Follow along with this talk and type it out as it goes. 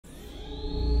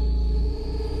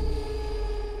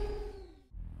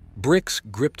Brix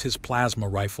gripped his plasma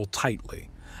rifle tightly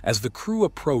as the crew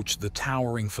approached the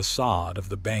towering facade of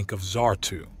the Bank of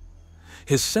Zartu.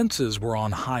 His senses were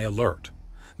on high alert.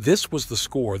 This was the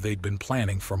score they'd been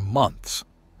planning for months.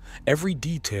 Every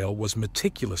detail was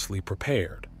meticulously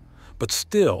prepared. But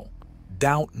still,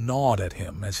 doubt gnawed at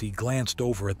him as he glanced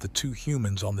over at the two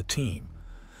humans on the team.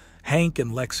 Hank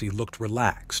and Lexi looked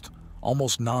relaxed,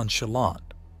 almost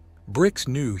nonchalant. Brix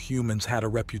knew humans had a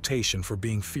reputation for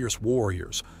being fierce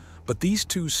warriors, but these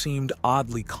two seemed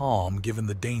oddly calm given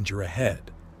the danger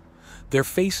ahead. Their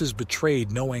faces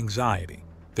betrayed no anxiety,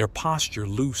 their posture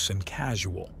loose and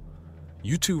casual.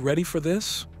 "You two ready for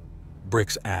this?"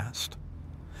 Brix asked.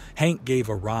 Hank gave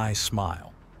a wry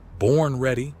smile. "Born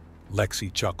ready,"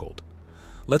 Lexi chuckled.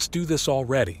 "Let's do this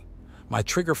already. My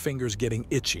trigger finger's getting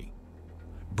itchy."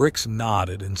 Brix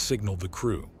nodded and signaled the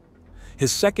crew.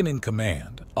 His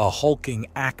second-in-command, a hulking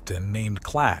Acton named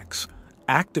Clax,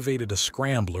 activated a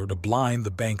scrambler to blind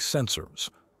the bank's sensors.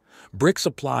 Brix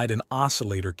applied an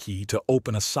oscillator key to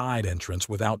open a side entrance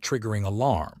without triggering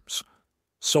alarms.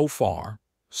 So far,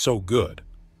 so good.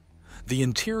 The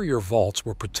interior vaults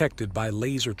were protected by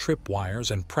laser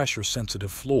tripwires and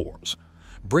pressure-sensitive floors.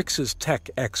 Brix's tech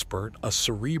expert, a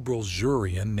cerebral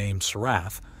Zurian named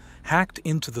Sarath, hacked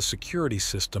into the security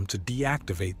system to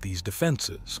deactivate these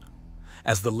defenses.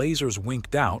 As the lasers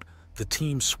winked out, the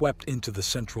team swept into the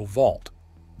central vault.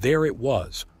 There it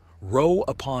was, row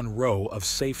upon row of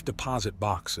safe deposit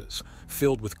boxes,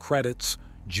 filled with credits,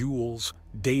 jewels,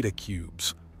 data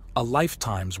cubes, a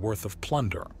lifetime's worth of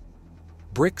plunder.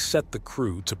 Brix set the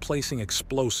crew to placing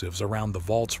explosives around the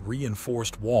vault's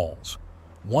reinforced walls.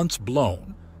 Once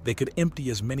blown, they could empty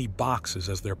as many boxes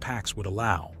as their packs would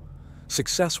allow.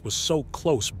 Success was so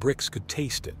close Brix could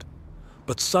taste it.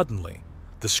 But suddenly,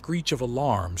 the screech of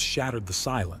alarms shattered the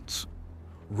silence.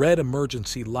 Red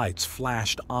emergency lights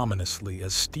flashed ominously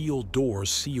as steel doors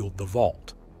sealed the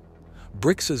vault.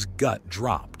 Brix's gut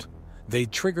dropped.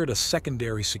 They'd triggered a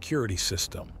secondary security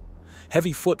system.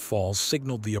 Heavy footfalls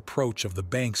signaled the approach of the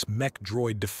bank's mech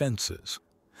droid defenses.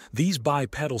 These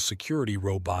bipedal security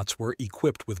robots were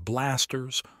equipped with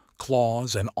blasters,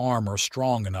 claws, and armor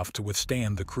strong enough to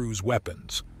withstand the crew's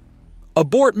weapons.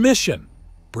 "Abort mission!"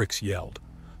 Brix yelled.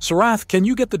 "Sarath, can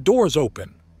you get the doors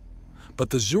open?"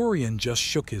 But the Zurian just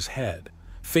shook his head,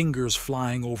 fingers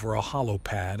flying over a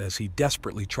holopad as he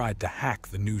desperately tried to hack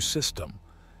the new system.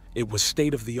 It was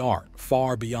state-of-the-art,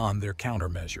 far beyond their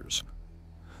countermeasures.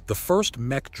 The first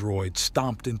mech droid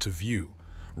stomped into view,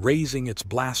 raising its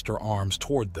blaster arms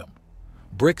toward them.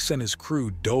 Brix and his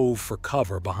crew dove for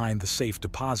cover behind the safe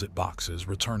deposit boxes,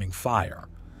 returning fire.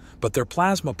 But their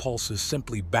plasma pulses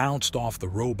simply bounced off the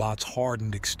robot's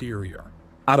hardened exterior.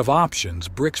 Out of options,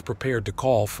 Brix prepared to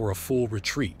call for a full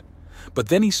retreat. But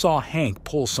then he saw Hank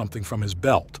pull something from his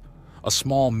belt, a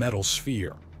small metal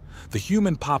sphere. The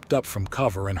human popped up from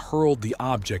cover and hurled the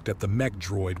object at the mech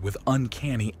droid with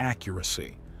uncanny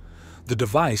accuracy. The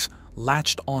device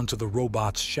latched onto the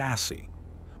robot's chassis.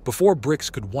 Before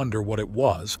Brix could wonder what it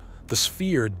was, the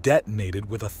sphere detonated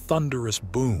with a thunderous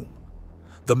boom.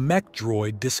 The mech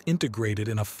droid disintegrated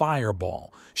in a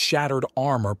fireball, shattered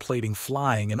armor plating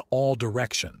flying in all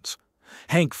directions.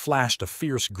 Hank flashed a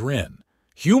fierce grin.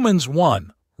 "Humans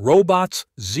 1, robots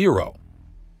 0.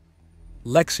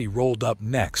 Lexi rolled up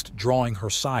next, drawing her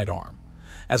sidearm.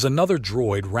 As another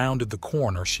droid rounded the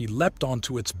corner, she leapt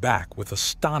onto its back with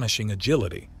astonishing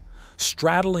agility.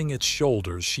 Straddling its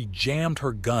shoulders, she jammed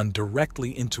her gun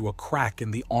directly into a crack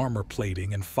in the armor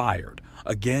plating and fired,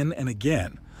 again and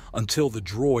again, until the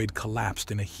droid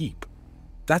collapsed in a heap.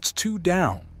 "That's 2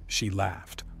 down," she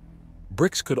laughed.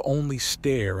 Brix could only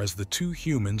stare as the two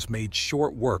humans made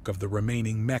short work of the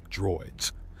remaining mech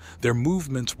droids. Their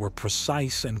movements were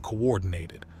precise and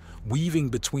coordinated, weaving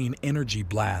between energy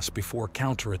blasts before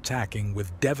counterattacking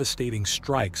with devastating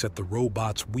strikes at the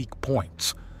robot's weak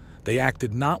points. They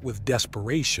acted not with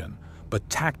desperation, but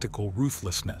tactical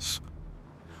ruthlessness.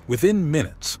 Within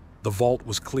minutes, the vault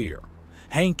was clear.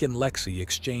 Hank and Lexi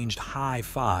exchanged high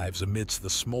fives amidst the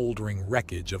smoldering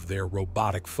wreckage of their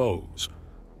robotic foes.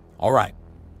 "All right,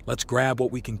 let's grab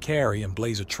what we can carry and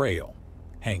blaze a trail,"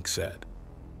 Hank said.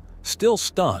 Still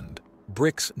stunned,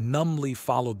 Brix numbly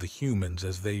followed the humans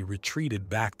as they retreated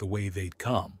back the way they'd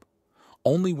come.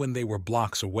 Only when they were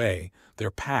blocks away,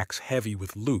 their packs heavy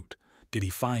with loot, did he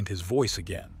find his voice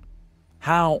again.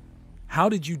 How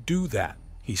did you do that?"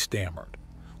 he stammered.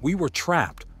 "We were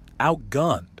trapped,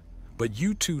 outgunned, but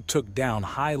you two took down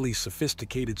highly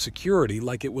sophisticated security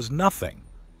like it was nothing."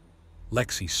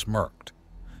 Lexi smirked.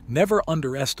 "Never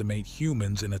underestimate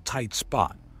humans in a tight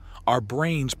spot. Our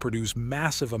brains produce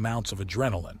massive amounts of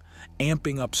adrenaline,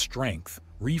 amping up strength,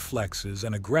 reflexes,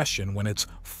 and aggression when it's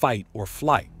fight or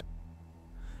flight.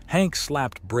 Hank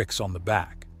slapped Brix on the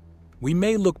back. We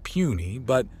may look puny,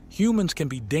 but humans can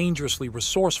be dangerously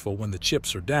resourceful when the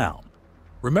chips are down.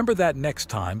 Remember that next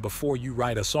time before you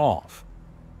write us off.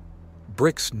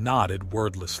 Brix nodded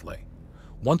wordlessly.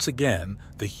 Once again,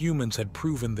 the humans had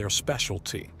proven their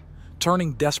specialty,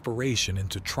 turning desperation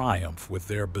into triumph with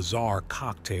their bizarre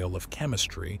cocktail of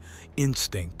chemistry,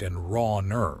 instinct, and raw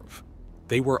nerve.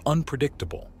 They were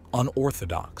unpredictable,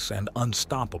 unorthodox, and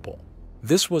unstoppable.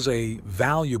 This was a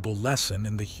valuable lesson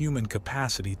in the human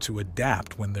capacity to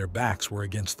adapt when their backs were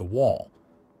against the wall.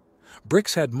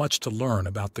 Brix had much to learn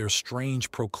about their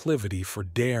strange proclivity for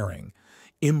daring,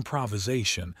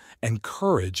 improvisation, and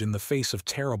courage in the face of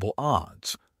terrible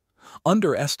odds.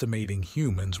 Underestimating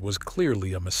humans was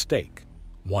clearly a mistake,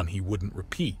 one he wouldn't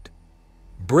repeat.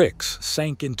 Brix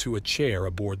sank into a chair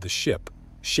aboard the ship,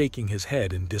 shaking his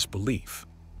head in disbelief.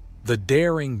 The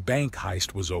daring bank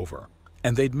heist was over,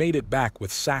 and they'd made it back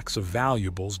with sacks of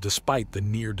valuables despite the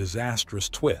near-disastrous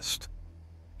twist.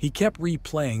 He kept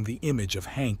replaying the image of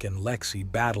Hank and Lexi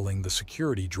battling the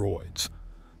security droids.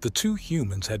 The two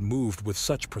humans had moved with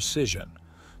such precision,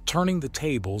 turning the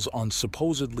tables on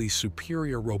supposedly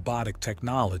superior robotic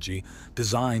technology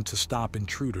designed to stop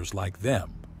intruders like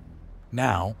them.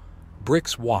 Now,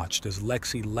 Brix watched as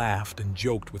Lexi laughed and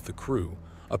joked with the crew,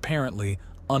 apparently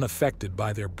unaffected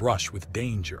by their brush with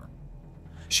danger.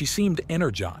 She seemed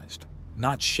energized,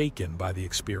 not shaken by the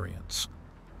experience.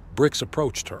 Brix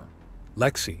approached her.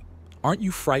 "Lexi, aren't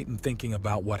you frightened thinking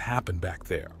about what happened back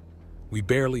there? We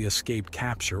barely escaped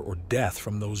capture or death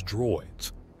from those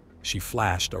droids." She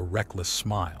flashed a reckless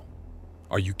smile.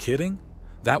 "Are you kidding?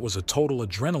 That was a total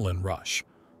adrenaline rush.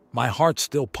 My heart's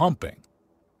still pumping."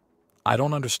 "I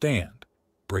don't understand,"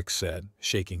 Brix said,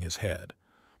 shaking his head.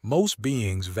 "Most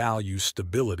beings value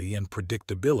stability and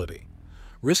predictability.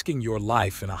 Risking your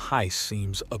life in a heist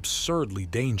seems absurdly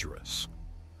dangerous."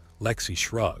 Lexi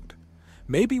shrugged.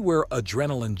 "Maybe we're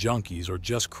adrenaline junkies or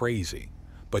just crazy,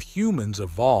 but humans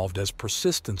evolved as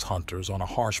persistence hunters on a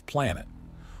harsh planet.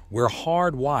 We're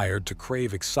hardwired to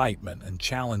crave excitement and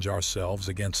challenge ourselves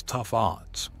against tough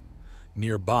odds."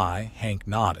 Nearby, Hank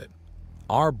nodded.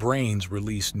 "Our brains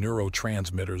release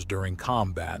neurotransmitters during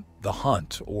combat, the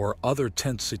hunt, or other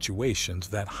tense situations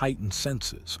that heighten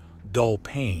senses, dull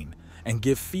pain, and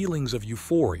give feelings of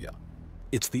euphoria.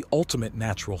 It's the ultimate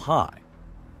natural high."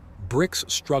 Brix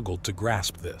struggled to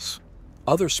grasp this.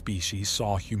 Other species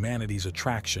saw humanity's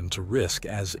attraction to risk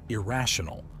as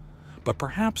irrational, but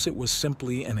perhaps it was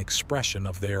simply an expression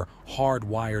of their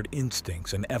hardwired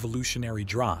instincts and evolutionary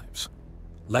drives.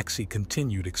 Lexi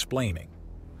continued explaining.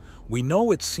 "We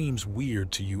know it seems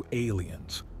weird to you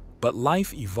aliens, but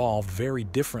life evolved very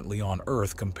differently on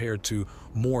Earth compared to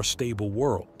more stable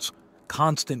worlds.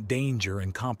 Constant danger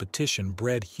and competition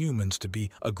bred humans to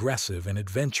be aggressive and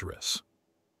adventurous.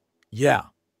 Yeah,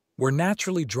 we're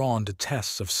naturally drawn to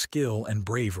tests of skill and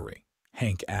bravery,"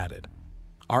 Hank added.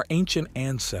 "Our ancient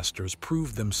ancestors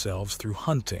proved themselves through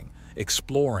hunting,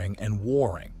 exploring, and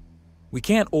warring. We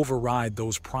can't override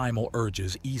those primal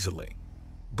urges easily."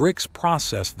 Brix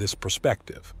processed this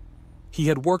perspective. He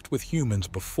had worked with humans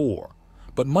before,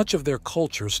 but much of their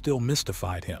culture still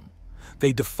mystified him.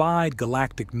 They defied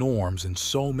galactic norms in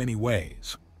so many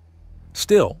ways.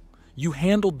 "Still, you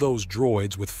handled those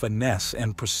droids with finesse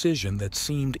and precision that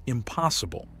seemed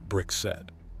impossible," Brix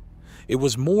said. "It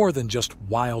was more than just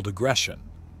wild aggression."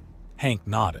 Hank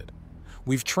nodded.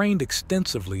 "We've trained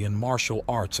extensively in martial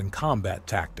arts and combat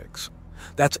tactics.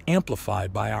 That's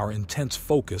amplified by our intense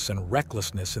focus and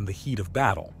recklessness in the heat of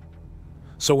battle.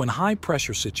 So in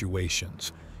high-pressure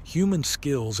situations, human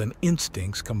skills and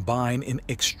instincts combine in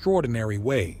extraordinary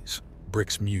ways,"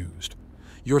 Brix mused.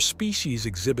 "Your species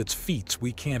exhibits feats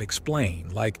we can't explain,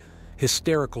 like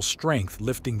hysterical strength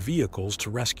lifting vehicles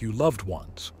to rescue loved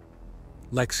ones."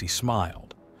 Lexi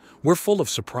smiled. "We're full of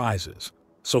surprises,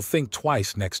 so think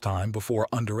twice next time before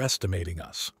underestimating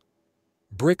us."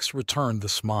 Brix returned the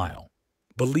smile.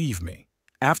 "Believe me,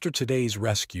 after today's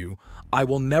rescue, I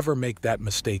will never make that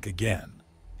mistake again."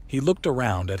 He looked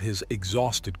around at his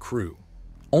exhausted crew.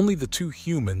 Only the two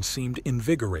humans seemed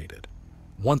invigorated.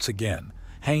 Once again,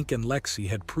 Hank and Lexi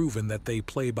had proven that they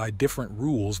play by different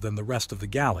rules than the rest of the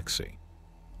galaxy.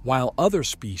 While other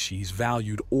species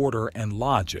valued order and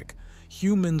logic,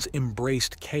 humans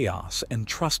embraced chaos and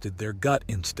trusted their gut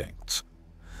instincts.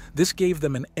 This gave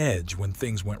them an edge when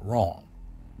things went wrong.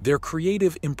 Their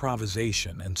creative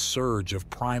improvisation and surge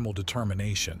of primal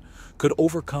determination could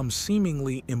overcome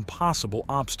seemingly impossible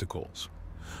obstacles.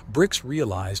 Brix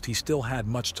realized he still had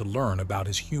much to learn about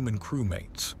his human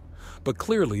crewmates, but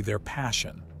clearly their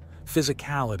passion,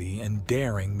 physicality and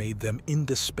daring made them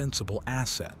indispensable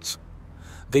assets.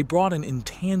 They brought an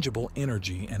intangible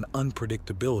energy and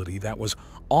unpredictability that was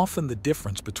often the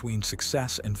difference between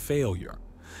success and failure.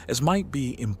 As might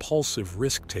be impulsive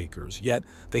risk-takers, yet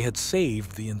they had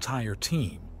saved the entire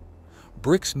team.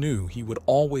 Brix knew he would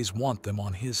always want them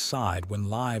on his side when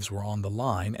lives were on the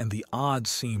line and the odds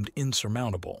seemed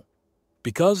insurmountable.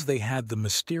 Because they had the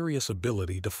mysterious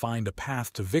ability to find a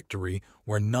path to victory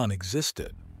where none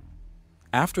existed.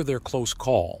 After their close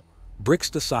call,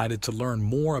 Brix decided to learn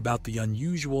more about the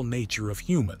unusual nature of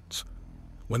humans.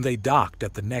 When they docked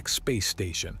at the next space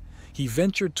station, he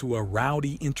ventured to a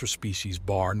rowdy interspecies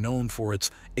bar known for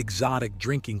its exotic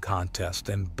drinking contests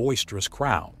and boisterous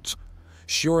crowds.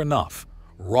 Sure enough,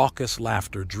 raucous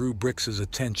laughter drew Brix's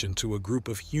attention to a group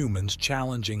of humans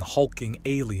challenging hulking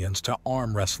aliens to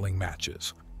arm wrestling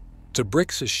matches. To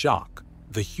Brix's shock,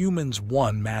 the humans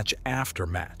won match after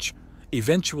match,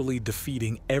 eventually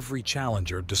defeating every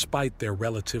challenger despite their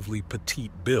relatively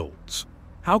petite builds.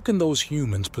 "How can those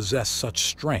humans possess such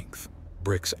strength?"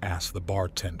 Brix asked the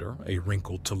bartender, a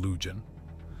wrinkled Tellurian.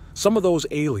 "Some of those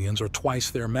aliens are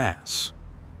twice their mass."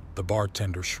 The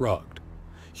bartender shrugged.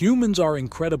 "Humans are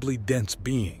incredibly dense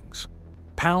beings.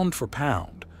 Pound for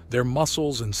pound, their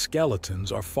muscles and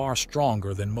skeletons are far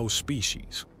stronger than most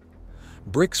species."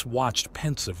 Brix watched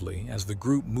pensively as the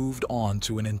group moved on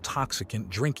to an intoxicant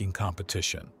drinking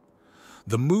competition.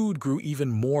 The mood grew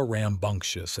even more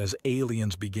rambunctious as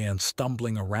aliens began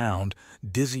stumbling around,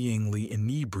 dizzyingly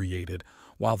inebriated,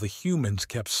 while the humans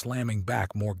kept slamming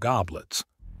back more goblets.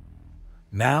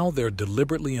 "Now they're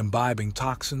deliberately imbibing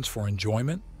toxins for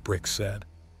enjoyment," Brix said.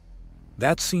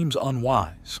 "That seems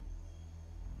unwise."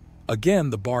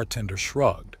 Again, the bartender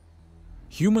shrugged.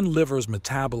 "Human livers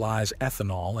metabolize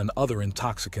ethanol and other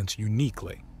intoxicants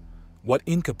uniquely. What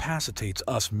incapacitates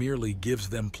us merely gives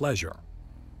them pleasure."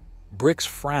 Brix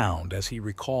frowned as he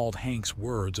recalled Hank's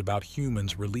words about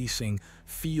humans releasing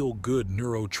feel-good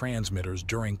neurotransmitters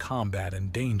during combat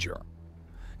and danger.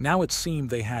 Now it seemed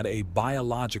they had a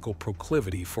biological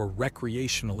proclivity for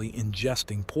recreationally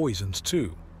ingesting poisons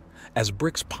too. As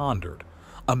Brix pondered,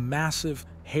 a massive,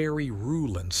 hairy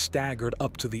Ruland staggered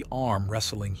up to the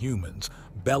arm-wrestling humans,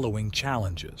 bellowing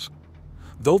challenges.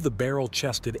 Though the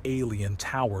barrel-chested alien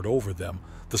towered over them,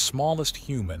 the smallest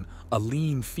human, a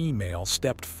lean female,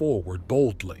 stepped forward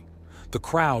boldly. The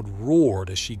crowd roared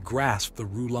as she grasped the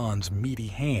Ruland's meaty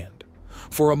hand.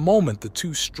 For a moment the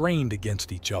two strained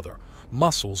against each other,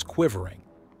 muscles quivering.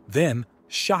 Then,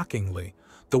 shockingly,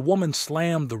 the woman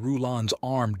slammed the Ruland's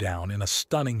arm down in a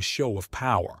stunning show of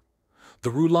power. The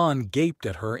Ruland gaped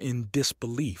at her in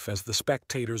disbelief as the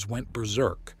spectators went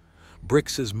berserk.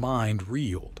 Brix's mind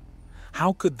reeled.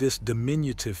 How could this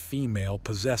diminutive female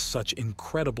possess such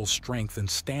incredible strength and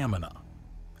stamina?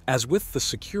 As with the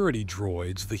security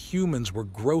droids, the humans were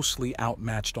grossly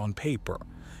outmatched on paper,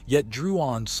 yet drew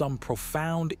on some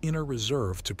profound inner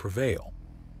reserve to prevail.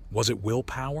 Was it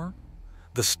willpower?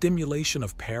 The stimulation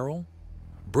of peril?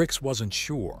 Brix wasn't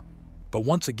sure, but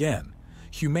once again,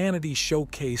 humanity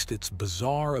showcased its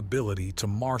bizarre ability to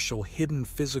marshal hidden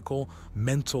physical,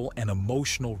 mental, and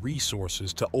emotional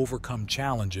resources to overcome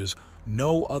challenges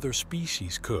no other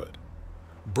species could.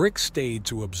 Brix stayed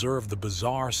to observe the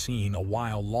bizarre scene a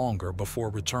while longer before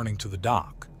returning to the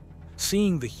dock.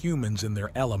 Seeing the humans in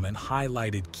their element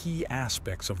highlighted key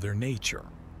aspects of their nature.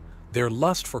 Their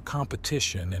lust for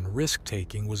competition and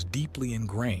risk-taking was deeply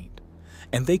ingrained,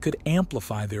 and they could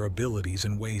amplify their abilities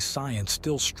in ways science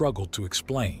still struggled to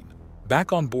explain.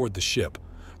 Back on board the ship,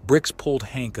 Brix pulled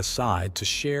Hank aside to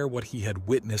share what he had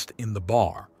witnessed in the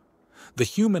bar. The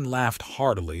human laughed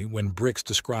heartily when Brix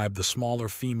described the smaller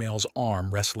female's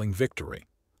arm wrestling victory.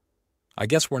 "I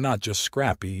guess we're not just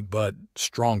scrappy, but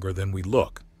stronger than we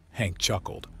look," Hank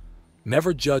chuckled.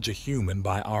 "Never judge a human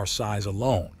by our size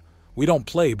alone. We don't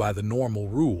play by the normal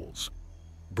rules."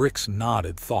 Brix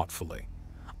nodded thoughtfully.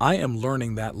 "I am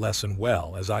learning that lesson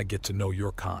well as I get to know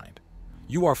your kind.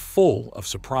 You are full of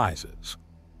surprises."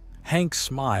 Hank's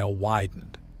smile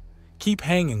widened. "Keep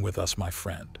hanging with us, my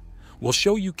friend. We'll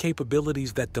show you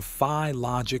capabilities that defy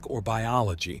logic or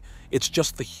biology. It's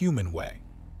just the human way."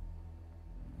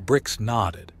 Brix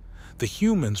nodded. The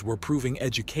humans were proving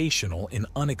educational in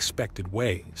unexpected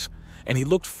ways, and he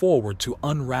looked forward to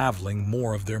unraveling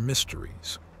more of their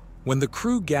mysteries. When the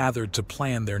crew gathered to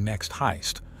plan their next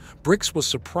heist, Brix was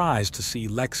surprised to see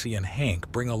Lexi and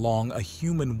Hank bring along a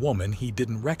human woman he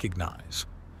didn't recognize.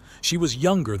 She was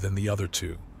younger than the other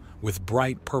two, with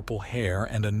bright purple hair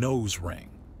and a nose ring.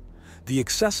 The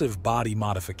excessive body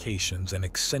modifications and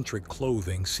eccentric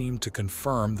clothing seemed to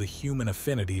confirm the human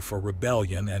affinity for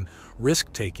rebellion and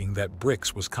risk-taking that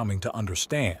Brix was coming to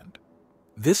understand.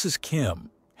 "This is Kim,"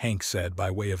 Hank said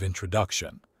by way of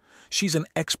introduction. "She's an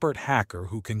expert hacker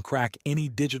who can crack any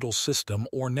digital system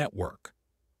or network."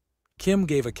 Kim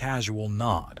gave a casual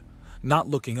nod, not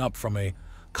looking up from a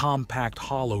compact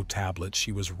hollow tablet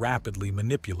she was rapidly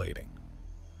manipulating.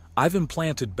 "I've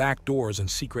implanted backdoors and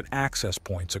secret access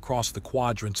points across the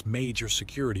quadrant's major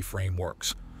security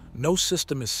frameworks. No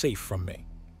system is safe from me."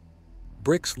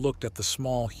 Brix looked at the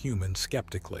small human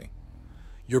skeptically.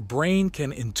 "Your brain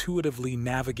can intuitively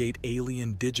navigate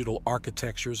alien digital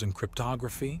architectures and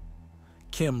cryptography?"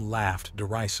 Kim laughed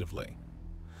derisively.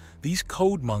 "These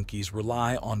code monkeys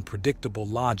rely on predictable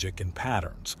logic and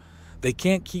patterns. They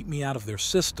can't keep me out of their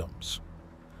systems."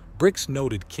 Brix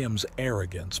noted Kim's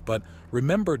arrogance, but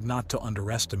remembered not to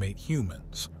underestimate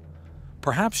humans.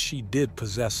 Perhaps she did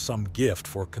possess some gift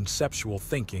for conceptual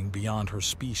thinking beyond her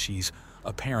species'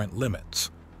 apparent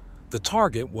limits. The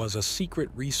target was a secret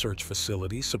research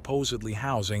facility supposedly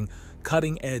housing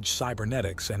cutting-edge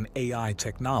cybernetics and AI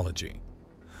technology.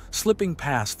 Slipping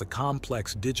past the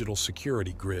complex digital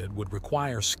security grid would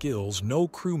require skills no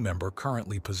crew member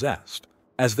currently possessed.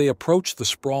 As they approached the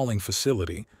sprawling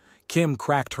facility, Kim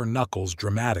cracked her knuckles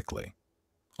dramatically.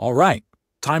 "All right,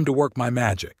 time to work my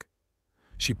magic."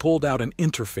 She pulled out an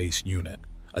interface unit,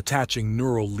 attaching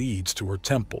neural leads to her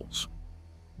temples.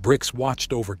 Brix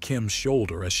watched over Kim's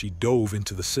shoulder as she dove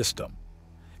into the system.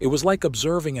 It was like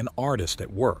observing an artist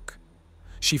at work.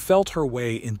 She felt her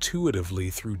way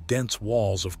intuitively through dense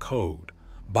walls of code,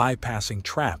 bypassing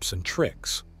traps and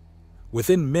tricks.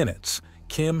 Within minutes,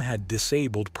 Kim had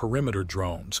disabled perimeter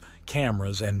drones,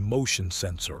 cameras, and motion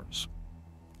sensors.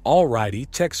 "Alrighty,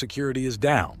 tech security is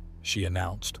down," she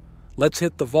announced. "Let's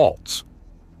hit the vaults."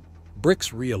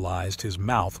 Brix realized his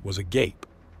mouth was agape.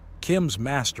 Kim's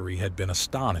mastery had been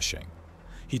astonishing.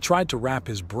 He tried to wrap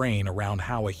his brain around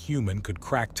how a human could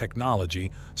crack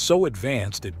technology so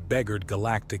advanced it beggared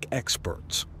galactic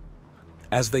experts.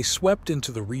 As they swept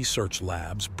into the research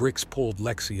labs, Brix pulled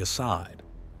Lexi aside.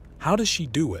 "How does she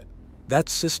do it? That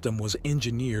system was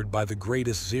engineered by the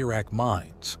greatest Xerac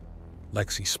minds."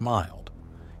 Lexi smiled.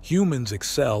 "Humans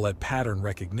excel at pattern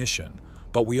recognition,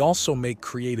 but we also make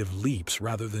creative leaps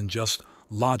rather than just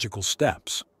logical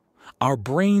steps. Our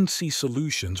brains see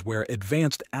solutions where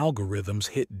advanced algorithms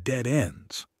hit dead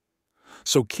ends."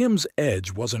 So Kim's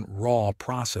edge wasn't raw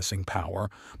processing power,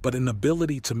 but an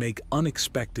ability to make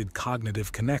unexpected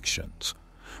cognitive connections.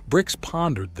 Brix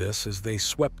pondered this as they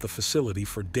swept the facility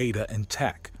for data and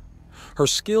tech. Her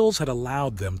skills had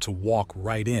allowed them to walk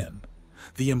right in.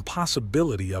 The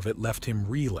impossibility of it left him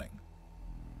reeling.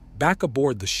 Back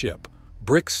aboard the ship,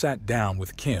 Brix sat down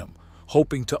with Kim,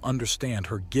 hoping to understand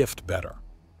her gift better.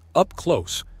 Up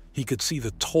close, he could see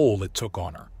the toll it took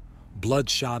on her.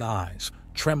 Bloodshot eyes,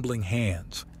 trembling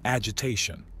hands,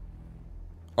 agitation.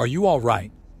 "Are you all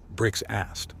right?" Brix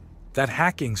asked. "That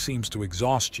hacking seems to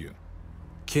exhaust you."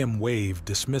 Kim waved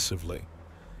dismissively.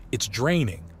 "It's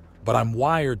draining, but I'm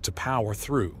wired to power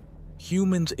through.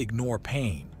 Humans ignore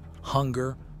pain,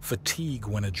 hunger, fatigue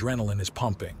when adrenaline is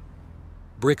pumping."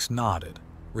 Brix nodded,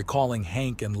 recalling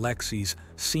Hank and Lexi's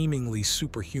seemingly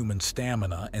superhuman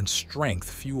stamina and strength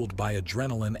fueled by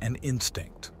adrenaline and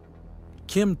instinct.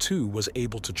 Kim, too, was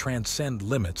able to transcend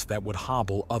limits that would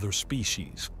hobble other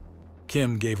species.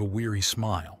 Kim gave a weary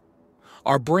smile.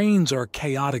 "Our brains are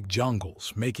chaotic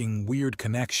jungles, making weird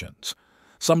connections.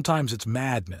 Sometimes it's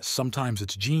madness, sometimes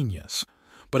it's genius,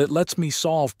 but it lets me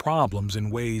solve problems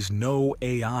in ways no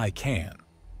AI can."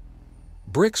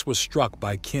 Brix was struck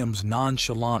by Kim's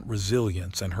nonchalant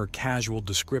resilience and her casual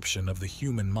description of the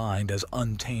human mind as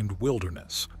untamed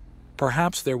wilderness.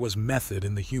 Perhaps there was method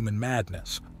in the human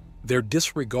madness. Their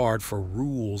disregard for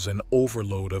rules and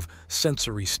overload of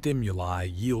sensory stimuli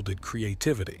yielded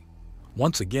creativity.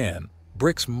 Once again,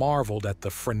 Brix marveled at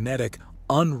the frenetic,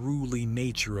 unruly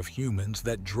nature of humans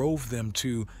that drove them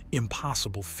to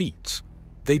impossible feats.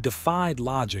 They defied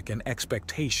logic and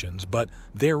expectations, but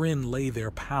therein lay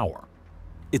their power.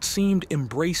 It seemed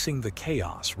embracing the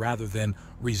chaos rather than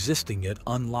resisting it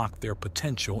unlocked their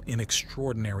potential in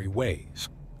extraordinary ways.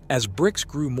 As Brix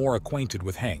grew more acquainted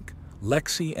with Hank,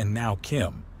 Lexi, and now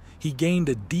Kim, he gained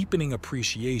a deepening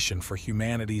appreciation for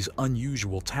humanity's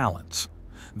unusual talents.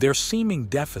 Their seeming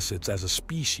deficits as a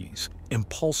species,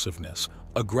 impulsiveness,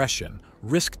 aggression,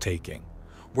 risk-taking,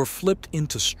 were flipped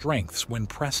into strengths when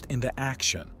pressed into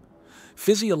action.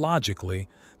 Physiologically,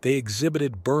 they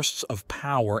exhibited bursts of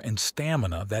power and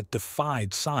stamina that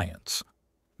defied science.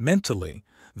 Mentally,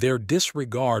 their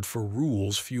disregard for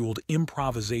rules fueled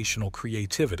improvisational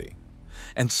creativity,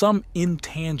 and some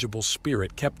intangible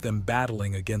spirit kept them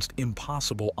battling against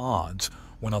impossible odds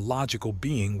when a logical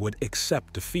being would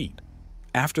accept defeat.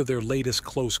 After their latest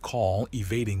close call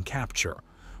evading capture,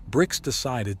 Brix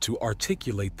decided to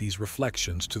articulate these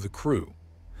reflections to the crew.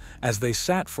 As they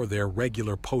sat for their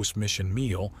regular post-mission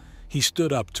meal, he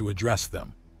stood up to address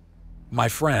them. "My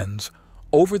friends,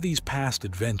 over these past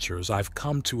adventures I've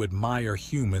come to admire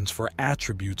humans for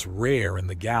attributes rare in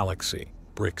the galaxy,"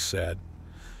 Brix said.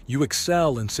 "You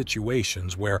excel in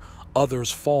situations where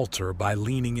others falter by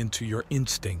leaning into your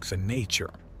instincts and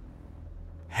nature."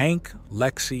 Hank,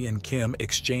 Lexi, and Kim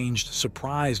exchanged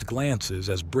surprised glances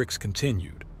as Brix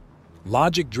continued.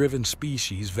 "Logic-driven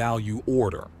species value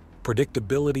order,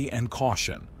 predictability, and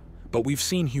caution, but we've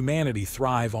seen humanity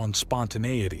thrive on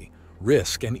spontaneity,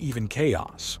 risk, and even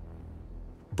chaos."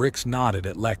 Brix nodded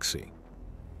at Lexi.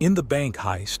 "In the bank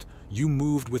heist, you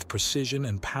moved with precision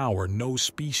and power no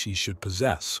species should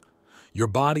possess. Your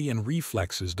body and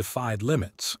reflexes defied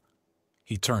limits."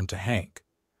 He turned to Hank.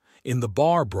 "In the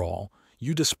bar brawl,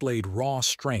 you displayed raw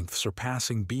strength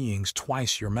surpassing beings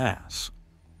twice your mass."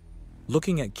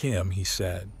 Looking at Kim, he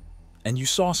said, "And you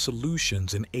saw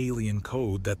solutions in alien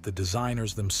code that the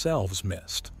designers themselves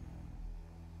missed."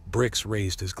 Brix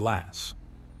raised his glass.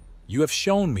 "You have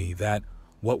shown me that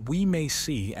what we may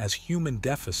see as human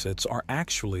deficits are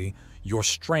actually your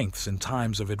strengths in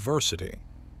times of adversity.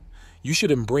 You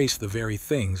should embrace the very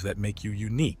things that make you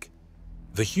unique."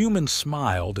 The human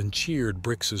smiled and cheered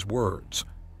Brix's words.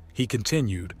 He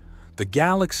continued, "The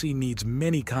galaxy needs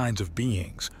many kinds of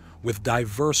beings, with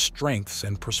diverse strengths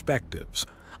and perspectives.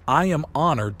 I am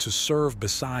honored to serve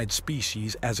beside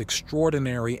species as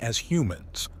extraordinary as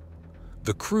humans."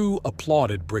 The crew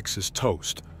applauded Brix's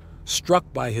toast,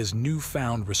 struck by his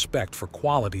newfound respect for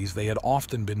qualities they had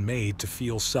often been made to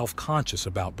feel self-conscious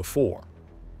about before.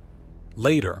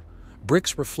 Later,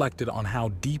 Brix reflected on how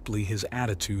deeply his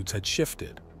attitudes had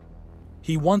shifted.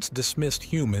 He once dismissed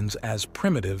humans as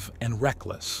primitive and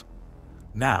reckless.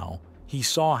 Now, he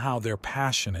saw how their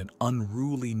passionate,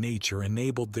 unruly nature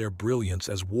enabled their brilliance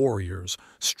as warriors,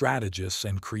 strategists,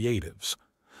 and creatives.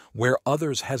 Where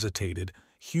others hesitated,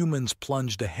 humans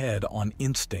plunged ahead on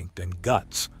instinct and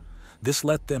guts. This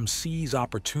let them seize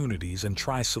opportunities and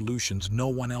try solutions no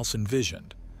one else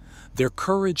envisioned. Their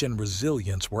courage and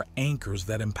resilience were anchors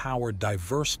that empowered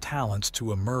diverse talents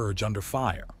to emerge under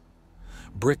fire.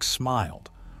 Brix smiled,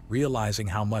 realizing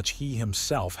how much he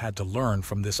himself had to learn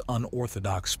from this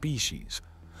unorthodox species.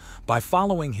 By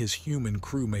following his human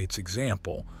crewmates'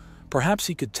 example, perhaps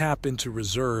he could tap into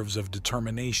reserves of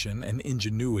determination and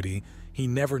ingenuity he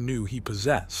never knew he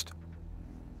possessed.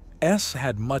 S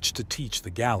had much to teach the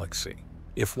galaxy,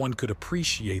 if one could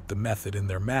appreciate the method in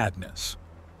their madness.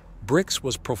 Brix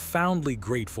was profoundly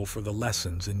grateful for the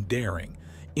lessons in daring,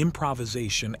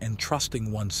 improvisation, and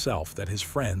trusting oneself that his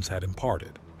friends had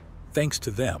imparted. Thanks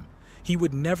to them, he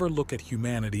would never look at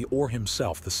humanity or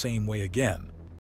himself the same way again.